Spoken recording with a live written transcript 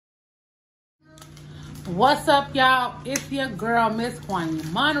What's up, y'all? It's your girl, Miss Kwani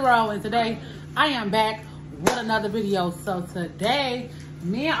Monroe, and today I am back with another video. So today,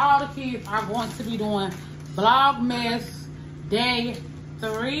 me and all the kids are going to be doing Vlogmas Day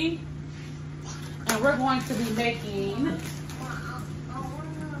 3, and we're going to be making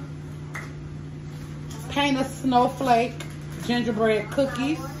paint a snowflake gingerbread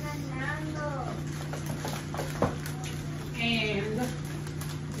cookies, and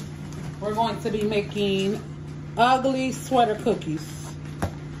we're going to be making ugly sweater cookies.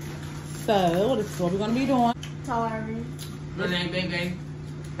 So this is what we're going to be doing. Sorry. My name Baby.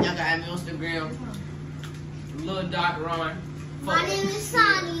 Y'all can add me on Instagram. Lil Dot Ron. My name is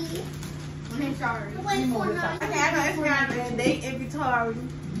Sonny. My name's Sorry. Wait for Okay, I know Instagram and they Victoria.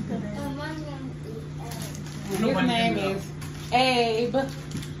 His name is Abe,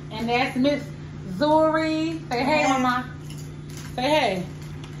 and that's Miss Zuri. Say hey, mama. Say hey.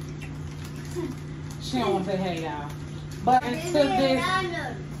 She don't want to say hey, y'all. But into this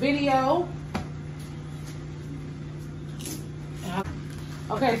video.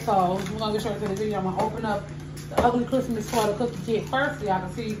 Okay, so we're gonna get straight to the video. I'm gonna open up the ugly Christmas sweater cookie kit first, so y'all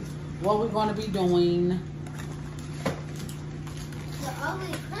can see what we're gonna be doing. The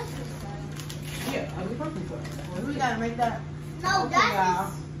ugly Christmas sweater. Yeah, ugly Christmas sweater. We gotta make that. No, Okay, that's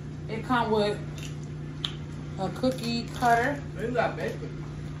y'all. It comes with a cookie cutter. You got bacon.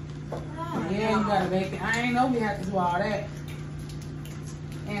 Yeah, you gotta bake it. I ain't know we had to do all that.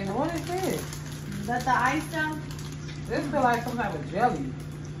 And what is this? Is that the ice down? This feel like some type of jelly.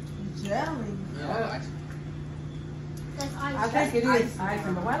 Jelly. Yeah. that's I ice. think it is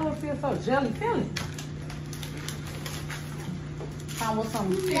icing, but why do it feel so jelly feeling? Come with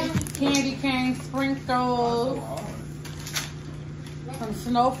some candy cane sprinkles, some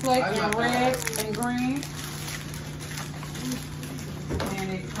snowflakes in red and green.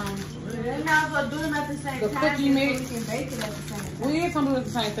 And it comes with We're not gonna do them at the same the time. cookie so mix. We can bake it at the same time. We is gonna do it at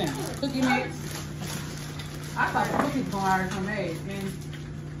the same thing. Cookie mix. I thought the cookies were already made. And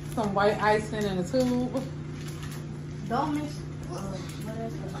some white icing in a tube. Don't mix. What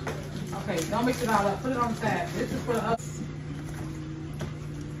is it? Okay, don't mix it all up. Put it on the side. This is for the other.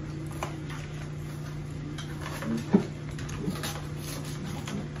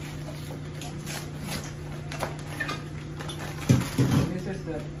 This is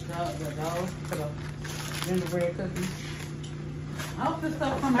the dough for the gingerbread cookies. I hope this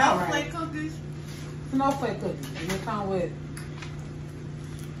stuff comes out right. Snowflake cookies. Snowflake cookies. And they come with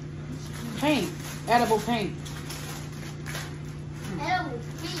paint, edible paint. Edible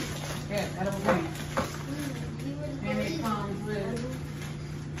pink. Yeah, edible paint. You would And it believe comes with,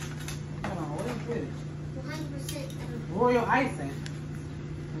 hold on, what is this? 100% edible. Royal icing.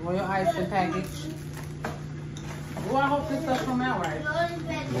 Royal icing package. Well, I hope this stuff come out right.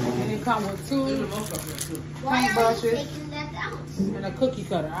 And it comes with two Why are you brushes taking that out? and a cookie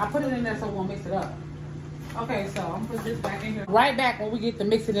cutter. I put it in there so we won't mix it up. Okay, so I'm gonna put this back in here. Right back when we get to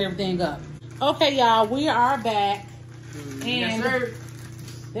mixing everything up. Okay, y'all, we are back. And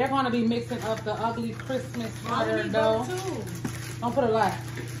they're gonna be mixing up the ugly Christmas sweater dough. Don't put a lot.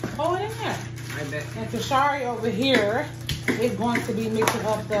 Hold it in there. I bet. And Tashari over here is going to be mixing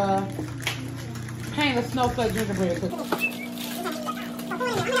up the paint a snowflake gingerbread cookie.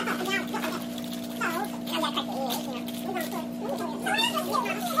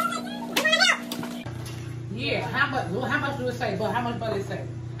 Yeah, how much do it say? But how much butter it say?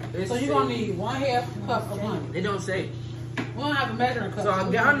 So you're gonna need 1/2 cup of honey. They don't say. We don't have a measuring cup. So I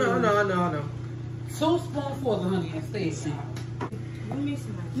know. 2 spoonfuls of honey instead. Let me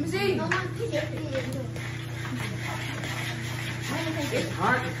see. No one can get it. It's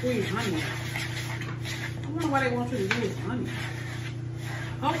hard to squeeze honey out. I wonder why they want you to use honey.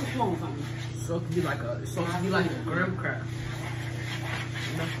 Hold the spoon something. So it could be like a graham cracker.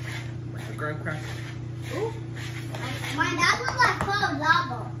 You know? Like a graham cracker. Ooh, Mine, that was like full of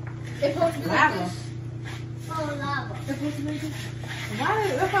lava. It's supposed to be lava. Full of lava. It's supposed to be this. Why?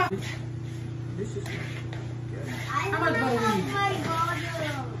 That's how. This is I How want much to butter hold you need? my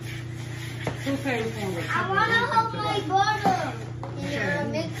bottle. 2 tablespoons of I want to hold my bottle. Yeah,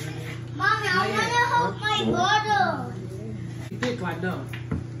 mix it. Mommy, I want to hold my bottle. thick like dough.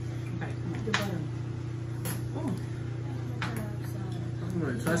 Okay, come on. I'm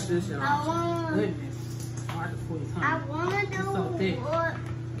gonna touch this and I want. Goodness. Hard to squeeze I honey. want to do It's so thick. what?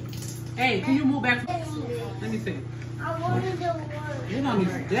 Hey, can you move back? Let me see. I want to do what? You're gonna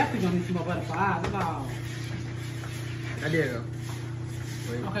need, definitely gonna need some more butter for eyes. That's all. I did go.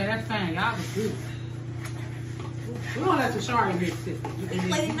 Wait. Okay, that's fine. Y'all can do it. We're gonna let Tashari mix it.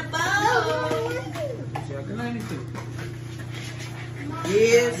 Play in the bowl. Let me see.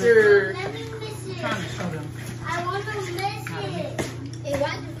 Yes, sir. Let me miss it. Trying to show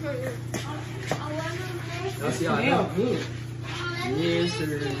Y'all see how I Smell know? good. Yes,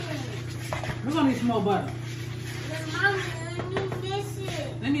 sir. We're gonna need some more butter. Mom, let me miss it.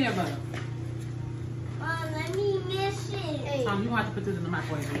 Let me have butter. Mom, let me miss it. Hey. You have to put this in the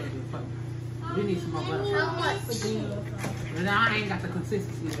microwave a little bit first. We need some more butter. How much for dinner? But I ain't got the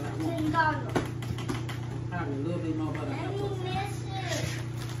consistency that I want. $10. Probably a little bit more butter. Let me miss it.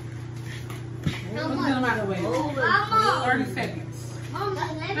 Put it in the microwave. Mama. 30 seconds. Mom,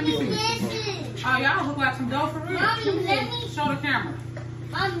 let me me see. miss it. Oh, y'all look like some dough for real. Mommy, let me. Show the camera.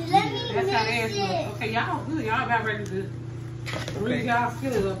 Mommy, let me That's how they miss look. it. Okay, y'all good. Y'all about ready to read y'all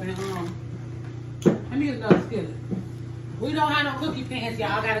skillet up and let me get another skillet. We don't have no cookie pans,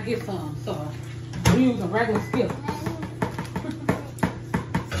 y'all gotta get some. So we use a regular skillet.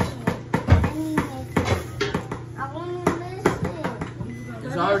 I want to miss it.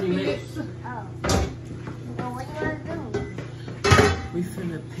 It's already mixed. Oh. Well, what do you want to do? We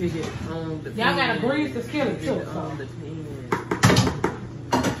finna pig it on the Y'all gotta pan. grease the skillet Pig too. it on So the pan.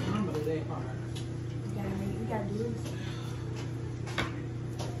 remember that part. We gotta do this.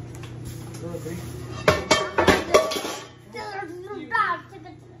 Little grease.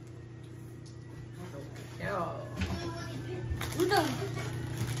 Yo.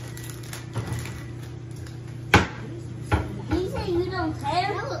 You say you don't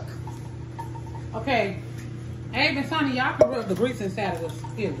care? Look. Okay. Abe and Sonny, y'all can rub the grease inside of the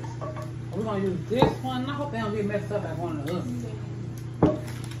skillet. We're gonna use this one. I hope they don't get messed up like one of the others.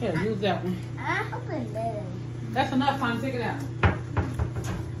 Here, use that one. I hope it's better. That's enough time. Take it out.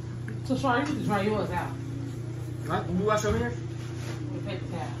 So, Shar, you can try yours out. Right, you wash your hands? We'll take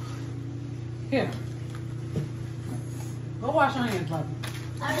this out. Here. Go wash your hands, brother.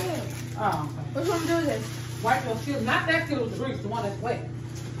 I did. Oh, okay. Which one do this? Wipe your skillet. Not that skillet with the grease, the one that's wet.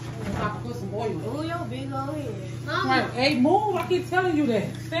 So I can put some oil in it. Oh, your big old head. Right. Mama. Hey, move. I keep telling you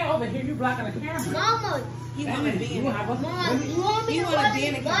that. Stay over here. You blocking the camera. Mama. He Damn wanna it. be You in have it. a- Mama, you want me He to wanna put be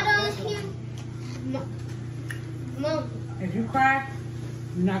in the butter on camera. him? Mom. If you cry,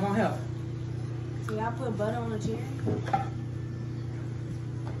 you're not going to help. So y'all put butter on the chair?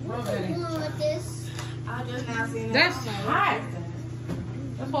 Rub that in. With this. I just now seen it. That's I'm like, hot. what is that?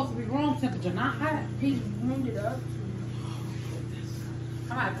 That's supposed to be room temperature, not hot. He warmed it up.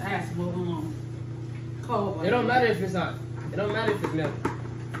 I'm going to have to ask what cold. It don't matter if it's hot. It don't matter if it's melted. I'm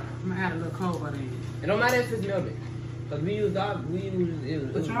going to add a little cold butter in. It don't matter if it's melted. Because we use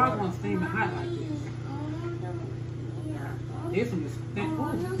it. But y'all want steaming hot like this. This one is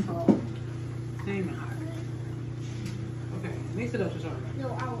steaming hot. Okay, mix it up, Shar. No,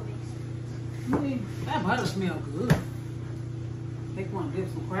 I will mix it. That butter smells good. They want to dip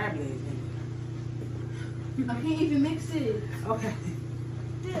some crab legs in I can't even mix it. it. Okay.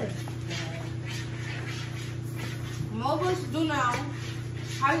 This. Most of us do now.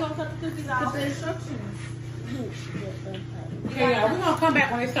 How you gonna cut the cookies out? The instructions. Okay, y'all, we're going to come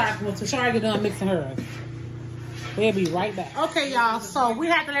back when they start, when Tashara get done mixing hers. We'll be right back. Okay, y'all, so we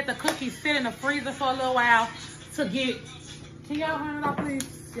have to let the cookies sit in the freezer for a little while to get, can y'all turn it off,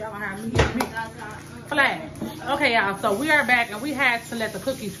 please? Y'all gonna have me flag. Okay, y'all, so we are back and we had to let the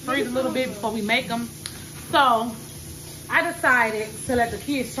cookies freeze a little bit before we make them. So, I decided to let the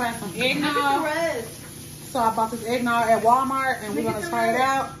kids try some eggnog. So I bought this eggnog at Walmart and we're gonna try it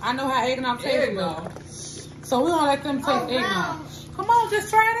out. I know how eggnog tastes, though. So we're gonna let them taste eggnog. Come on, just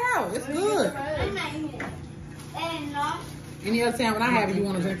try it out. It's good. And no. Any other time when I have it, you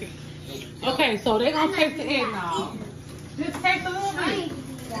wanna drink it? Okay, so they're gonna taste the eggnog. Just taste a little bit.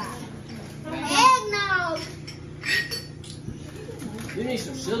 Eggnog. You need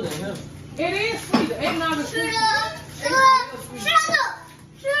some sugar in here. It is sweet. The eggnog is sweet. Shut up.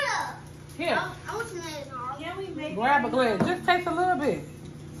 Here, I want some eggnog. Can we make grab a glass. Just taste a little bit.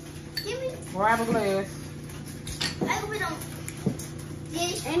 Give me. Grab a glass. I hope we don't.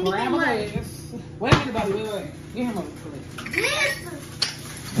 This. Grab a glass. Wait a minute, buddy. Wait. Give him a glass. This.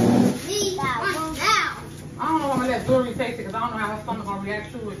 These. Now. I don't know if I'm gonna let Dory taste it because I don't know how her stomach gonna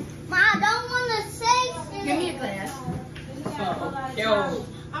react to it. Ma, I don't want to say it. Give me a glass. So, Yo.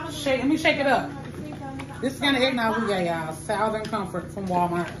 let me shake it up. This is kind of eggnog we got, y'all. Southern Comfort from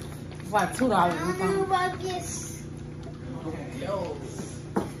Walmart. It's like $2 or I don't know something. about this. Okay. Yo.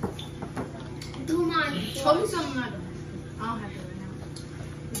 Do mine. Show me something I don't have to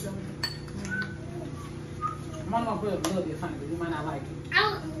right now. I'm gonna put a little bit of honey, but you might not like it.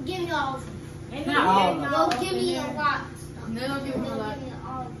 I'll give you all. Not all of Go give me a lot. They're gonna give me a lot. Give me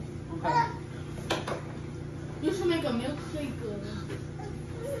all. it. Okay. You should make a milkshake.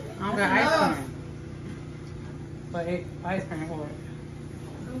 I don't got ice cream. But ice cream for it.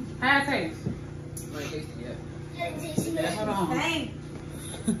 How it taste? Like, yeah. Hold on. Thank.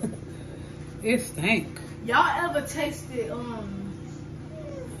 It stink. Y'all ever tasted Let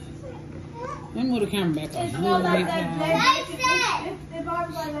me move the camera back up. it's more like that bacon. It's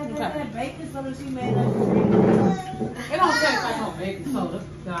probably like that bacon soda she made us drink. It don't taste like no baking soda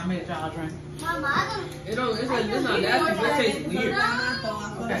that I made y'all drink. Mama, I don't. It's not nasty, but it tastes weird.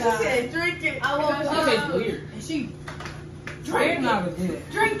 She said, drink it. I woke It up. tastes weird. And she Eggnog is good.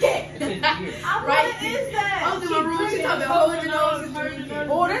 drink it. It tastes weird. What is that? I was in my room. She told me hold your nose.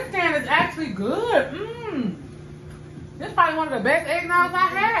 Oh, this can is actually good. Mmm. This is probably one of the best eggnogs I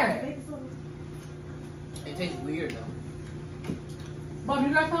had. It tastes weird though. Bob,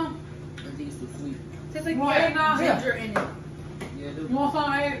 you got some? I think it's too sweet. Tastes like You want eggnog? ginger in it. Yeah, You dude. want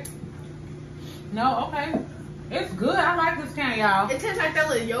some egg? No? Okay. It's good. I like this can, y'all. It tastes like that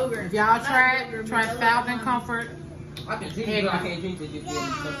little yogurt. If y'all try Falcon Comfort. I can drink it, but I can't drink it just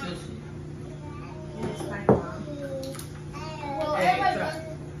for consistency. Well, Hey, everybody. try.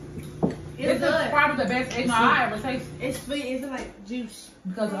 This is probably the best eggnog I ever tasted. It's sweet. It's like juice.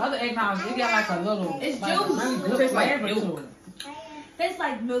 Because the other eggnogs, it got like a little, It's like, juice. really good Tastes like flavor to milk. it. Tastes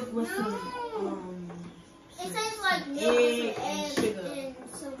like milk with some. It tastes like milk Egg and and sugar. and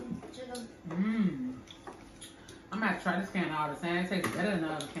some sugar. Mmm. I'm gonna have to try this can all the time. It tastes better than the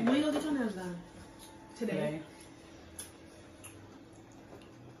other can. When you go get your nails done? Today.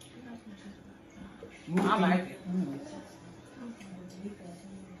 I like it.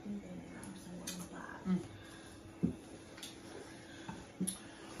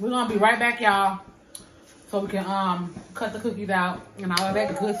 We're gonna be right back, y'all, so we can cut the cookies out and all of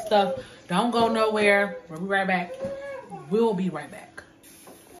that good stuff. Don't go nowhere. We'll be right back. We'll be right back.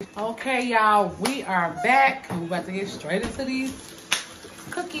 Okay, y'all, we are back and we're about to get straight into these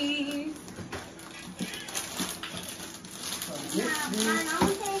cookies. So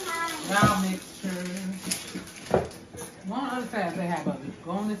y'all mixture. Go on the other side, say hi, baby.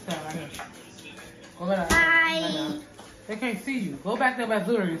 Go on this side right here. Go right there. Hi. They can't see you. Go back there by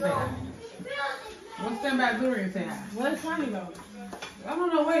Zuri and say hi. Go stand by Zuri and say hi. Where's Tommy go? I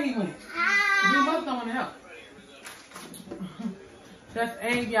don't know where he went. Hi. You must not want to help. That's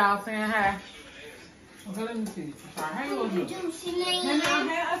Egg, y'all, saying hi. Okay, let me see. Sorry, how you gonna do it? Juicy name. And our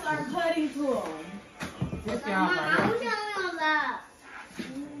hands are cutting tool. This y'all Mama, right I'm here. telling you that.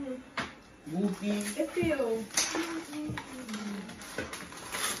 Whoopie. It feels.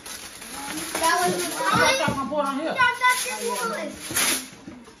 That was the I thought I'm gonna pour it on here. That's this one.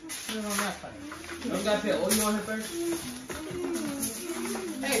 Put it on that side. You got to put oil on it first?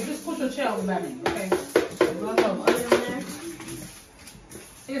 Hey, just put your chair over by me, okay? Run over.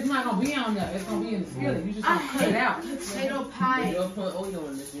 It's not gonna be on there. It's gonna be in the skillet. You just gonna cut it out. Potato You pie. don't put oil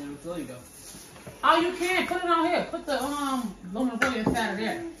on this, you know, you go. Oh, you can put it on here. Put the aluminum foil inside of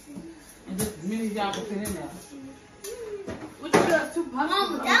there, and just many of y'all can fit in there. What you got? Two Mama,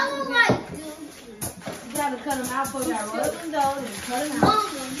 pumpkins. that was like dookie. You gotta cut them out for that rolling dough and cut them out.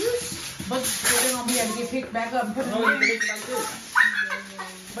 Mama, you. But they're gonna be able to get picked back up and put it No, you in. make it like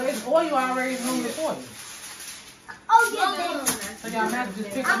this. But it's oil already in aluminum foil, Oh, yeah. so y'all have to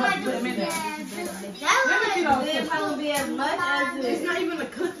just pick I them up might and do put them in there. that. Let me see That was those. It's not gonna be as much as it. It's not even a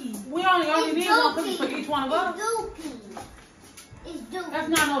cookie. We only need one cookie for each one of us. dookie. It's dookie. That's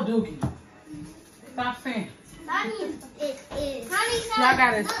not no dookie. Stop saying. Honey, it is. Honey, Y'all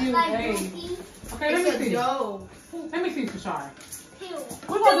gotta excuse like Abe. dookie. Okay, let It's me a see. dough. Let me see, Tashara. Ew.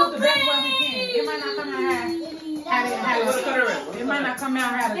 We're gonna do it the best way we can. It might not come out it might not come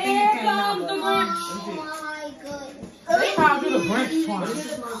out how the thing came out. But Oh my goodness. they probably do the Grinch one. I'm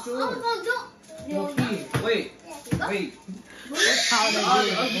gonna do. Your kid. Wait. That's how they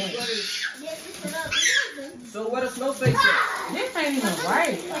do it. So what a snowflake is? This ain't even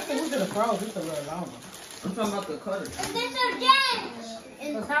right. I think we could have froze this a little longer. I'm talking about the cutter. And this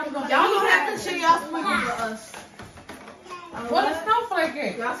again. Cause how we gonna Y'all gonna have to share y'all sprinkles with us. What a snowflake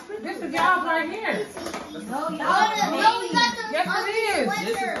is? This is y'all's right here. No, we got the Yes, it is. ugly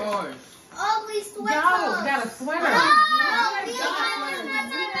This is sweater. ours. Ugly sweater. Y'all got a sweater. No, we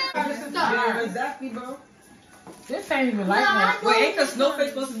got This is Yeah, ours. exactly, bro. This ain't even like that. Wait, ain't the snowflake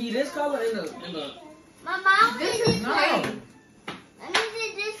supposed to be this color in the? My mom This did is this No. one. Let me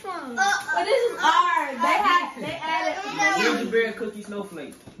do this one. But this is ours. They added. Gingerbread cookie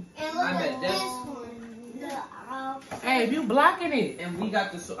snowflake. And look I bet at that- this one. Hey, if you blocking it, And we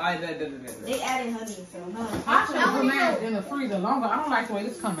got the They added honey, so no. I should have put mine in the freezer longer. I don't like the way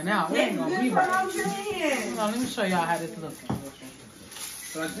this coming out. It ain't gonna be right. Hold on, let me show y'all how this looks.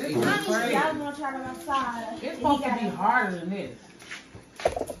 So I just ate This it. is crazy. Y'all gonna try them outside. It's supposed to be harder than this.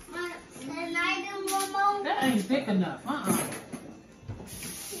 And I do one more. That ain't thick enough.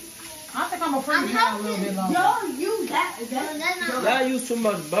 I think I'm gonna freeze mine a little bit longer. Yo, you that. No, that's not. Y'all use too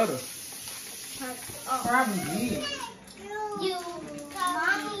much butter. Probably did. You, mommy, I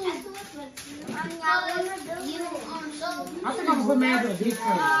think I'm gonna put mine in the deep freezer.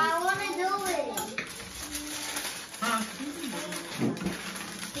 I want to do it. Huh?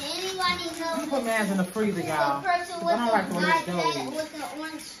 Did anybody I'm know gonna put mine in the freezer, y'all. the person I don't like the way black it's doughy. that with the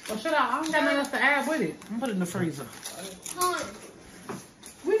orange? Well, shut up. I don't got nothing else to add with it. I'm gonna put it in the freezer.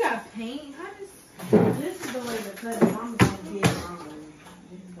 We got paint. This is the way to cut it. I'm gonna get it wrong.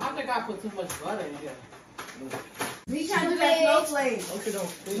 I think I put too much butter in here. We trying to do that snowflake. Okay, no.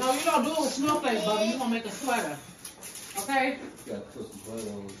 No, you don't do it with snowflakes, butter. You gonna make a sweater. Okay? You gotta put some butter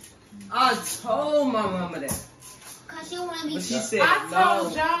on it. I told my mama that. Cause you want to be. But she said I no.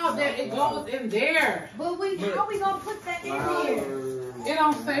 told y'all that it goes in there. But how we gonna put that in here? It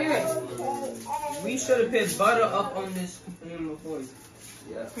don't say it. We should have put butter up on this before you.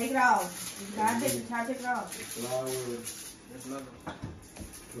 Yeah. Take it off. You gotta take it off. Flour. There's nothing.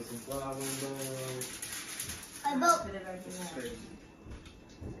 Put some flour in there. Put it right there. Crazy.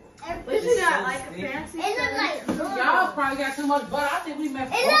 But you got like a fancy. It looks like butter. Y'all probably got too much butter. I think we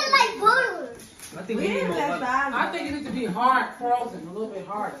messed It up. looks like butter. I think We we need didn't more mess butter. I think it needs to be hard frozen, a little bit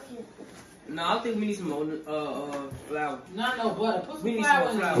harder. No, I think we need some more flour. Not no butter. Put We some need flour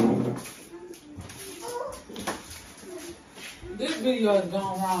some in more there. flour. This video is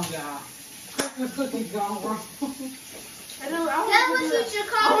gone wrong, y'all. Christmas cookies gone wrong. That's what you should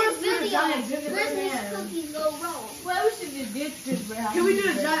call this video. Christmas cookies go wrong. Well, we should just ditch this. Can we do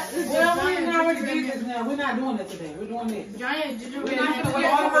a giant? Well, we didn't already do this now. We're not doing it today. We're doing this. Giant We're gingerbread not man gonna wait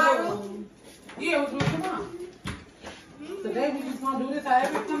all tomorrow. the way. Yeah, we're doing tomorrow. Today we just gonna do this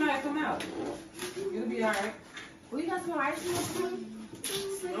however it come out. It'll be alright. We got some ice cream.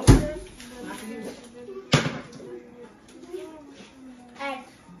 Not for you. Add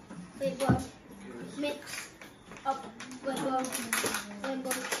flavor. Mix up flavor.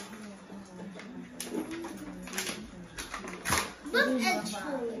 Look at you.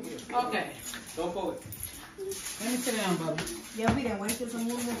 Okay. Don't pull it. Let me sit down, Bubba. Yeah, we done wasted some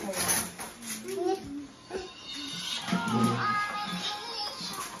movement for a while.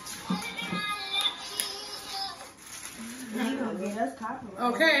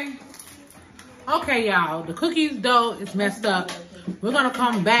 Okay. Okay, y'all. The cookies dough is messed up. We're gonna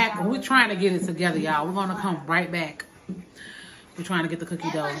come back. We're trying to get it together, y'all. We're gonna come right back. We're trying to get the cookie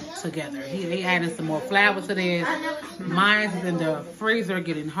dough together. They added some more flour to this. Mine's is in the freezer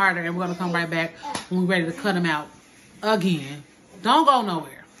getting harder, and we're gonna come right back when we're ready to cut them out again. Don't go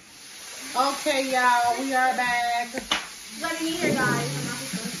nowhere. Okay, y'all. We are back. Let me hear, guys.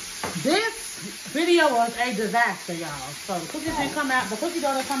 This video was a disaster, y'all. So the cookies didn't come out. The cookie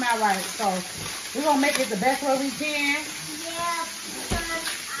dough didn't come out right. So we're gonna make it the best way we can. Yeah, because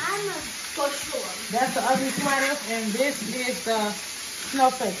I'm a for sure. That's the ugly sweaters, and this is the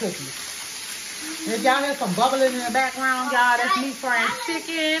snowflake cookies. If y'all hear some bubbling in the background, y'all, that's me frying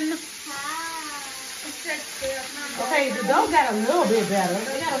chicken. Okay, the dough got a little bit better.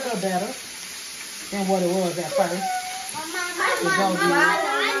 It got a little better than what it was at first. I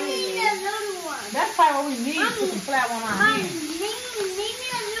need a little one. That's probably what we need to put some flour on our hands. Need me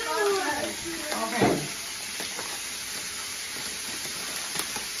a little one. Okay.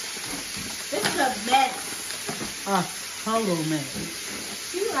 This is a mess. Total mess.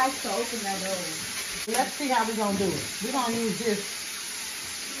 She likes to open that door. Let's see how we're going to do it. We're going to use this.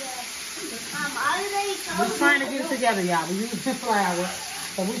 We're trying to get it together, y'all. We're using flour,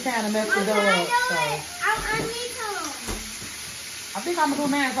 so we're trying to mess the dough up. So I need some. I think I'm going to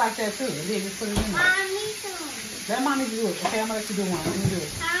do mine like that, too. And then just put it in there. I need some. Let mommy do it. Okay, I'm going to let you do one. Let me do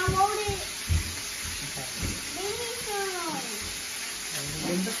it. I want it. Okay. Give me some.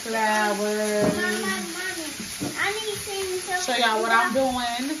 In the flour. Mommy. I need some. Show y'all what I'm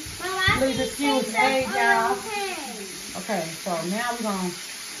doing. Please excuse me, y'all. Okay, so now we're going to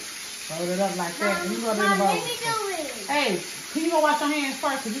roll it up like that. And you rub it in the bowl. Let me do it. Hey, can you go wash your hands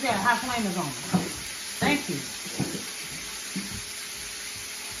first? Because you got hot flames on. Thank you.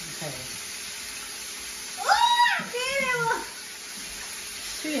 Okay. Oh,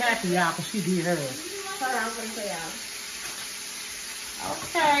 She happy, y'all, because she did hers. Hold on, I'm gonna say out.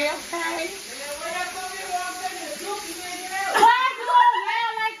 Okay. Why you gonna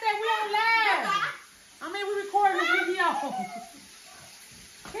laugh like that? We don't laugh. I mean, we recording a video.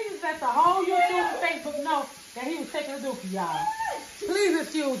 He just let the whole YouTube and Facebook know that he was taking a dookie, y'all. Please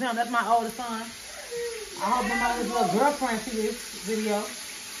excuse him. That's my oldest son. I hope his little girlfriend see this video.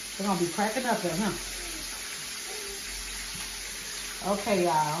 They're going to be cracking up at him. Okay,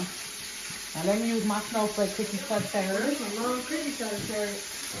 y'all. Now let me use my snowflake cookie cutter. There's some long cookie cutter. Okay.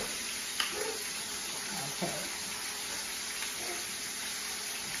 1,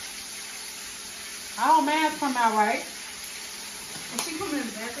 Oh, man's come out right. And she coming in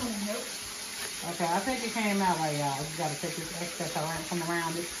the bathroom and help. Okay, I think it came out right, y'all. You gotta take this excess around from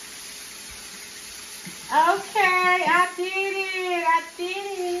around it. Okay, I did it. I did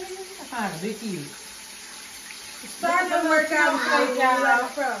it. That's not a big kid. Start the workout before y'all.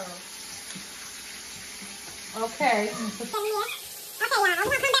 Okay. Okay, y'all. I'm gonna come back when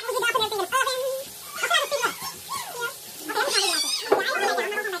we get done putting everything in the oven. Okay, let's see what. Okay, let me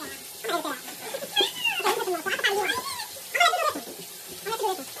try to do that. I'm gonna come back. I'm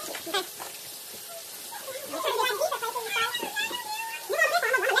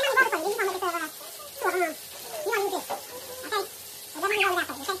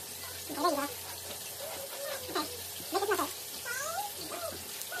gonna come back.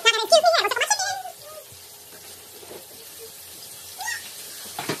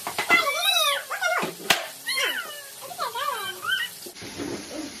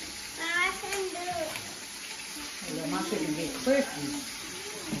 Crispy.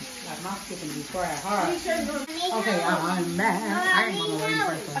 Like my chicken be fried hard. Okay, I'm back. I ain't gonna go in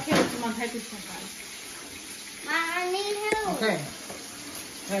first. Okay, let's come on, take this one, guys. I need help. Okay.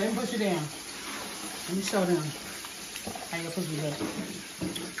 Okay, let me push it down. Let me show them how you push it up.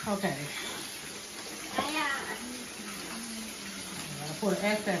 Okay. Gotta pull the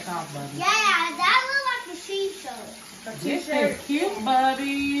excess off, buddy. Yeah, that looks like a shisha. This is cute,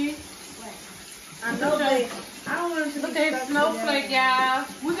 buddy. I know they. I don't want to Look at snowflake, y'all.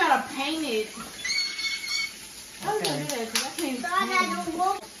 We gotta paint it. Okay. Because I can't. So I gotta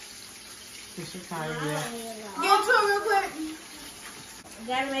walk. This is how yeah. Get to it real quick.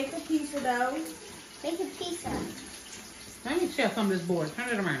 Gotta make a pizza dough. Make a pizza. Let me check some of this board. Turn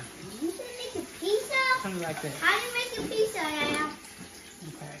it around. You can make a pizza? Turn it like that. How do you make a pizza, Yaya?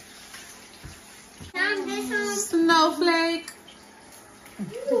 Okay. Now this one. Snowflake. In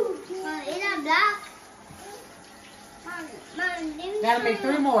a block. Mommy, Gotta make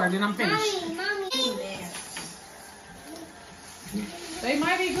 3 more, then I'm finished. Mommy. They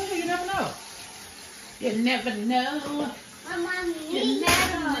might be good, you never know. You never know. Mommy, You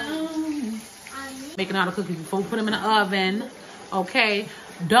never know. Making all the cookies before we put them in the oven. Okay,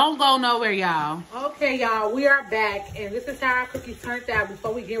 don't go nowhere, y'all. Okay, y'all, we are back, and this is how our cookies turned out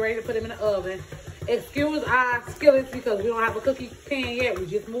before we get ready to put them in the oven. Excuse our skillets because we don't have a cookie pan yet. We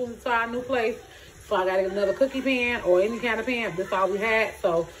just moved to our new place, so I gotta get another cookie pan or any kind of pan. This is all we had,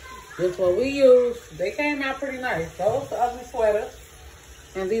 so this is what we use. They came out pretty nice. Those are the ugly sweaters,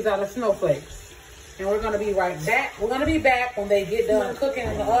 and these are the snowflakes. And we're gonna be right back. We're gonna be back when they get done cooking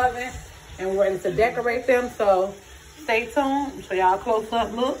in the oven, and we're ready to decorate them. So stay tuned. So y'all close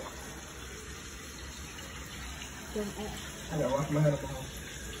up look. I gotta wash my head up.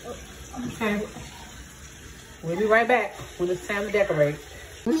 Okay. We'll be right back when it's time to decorate.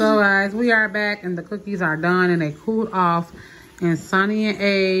 So guys, we are back and the cookies are done and they cooled off. And Sonny and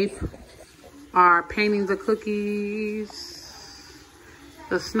Abe are painting the cookies.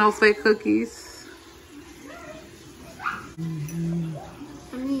 The snowflake cookies. I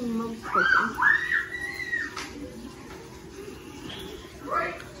need more cookies.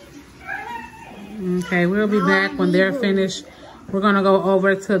 Okay, we'll be back when they're finished. We're gonna go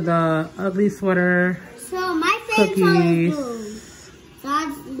over to the ugly sweater So my favorite color cookies. is blue. So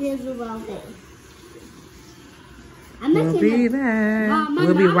that's about it. We'll be back.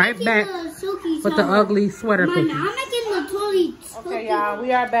 We'll be right back with the ugly sweater cookies. I'm making the totally Okay, y'all,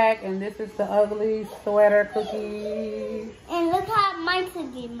 we are back, and this is the ugly sweater cookies. And look how mine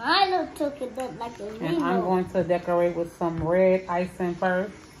cookie. My little cookie look like a rainbow. And I'm going to decorate with some red icing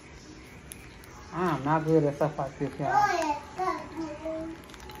first. I'm not good at stuff like this, y'all.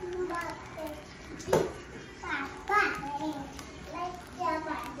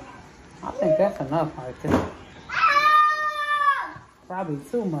 I think that's enough right there. Probably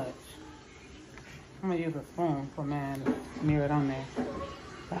too much. I'm gonna use a spoon for mine to smear it on there.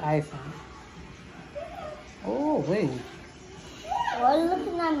 The icing. Oh, wait. Why are you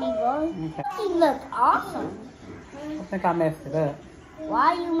looking at me, boy? Okay. You look awesome. I think I messed it up.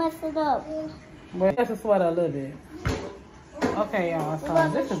 Why you messed it up? But let's just sweat a little bit. Okay, y'all. So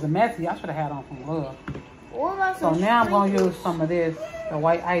this is messy. I should have had on some glove. What about So some now I'm gonna sprinkles? use some of this, the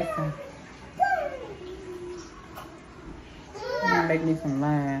white icing. I'm gonna make me some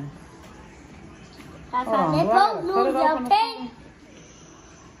lines. That's Hold how on, they do I gotta both cut it lose open your or paint. something?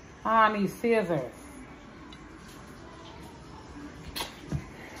 I need scissors.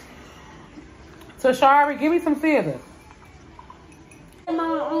 So Shari, give me some scissors.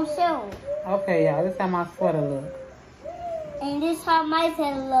 My own self. Okay, y'all, this is how my sweater look. And this how my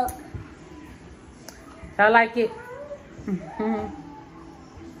head look. I like it.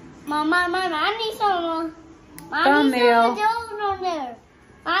 Mama, I need some. Thumbnail.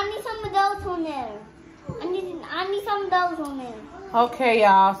 I need some of those on there. I need some of those on there. Okay,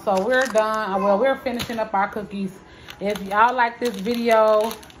 y'all. So we're done. Well, we're finishing up our cookies. If y'all like this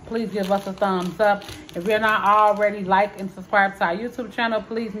video, please give us a thumbs up. If you're not already, like and subscribe to our YouTube channel,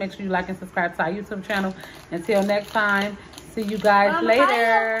 please make sure you like and subscribe to our YouTube channel. Until next time, see you guys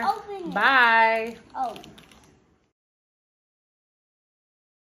later. Bye. Oh.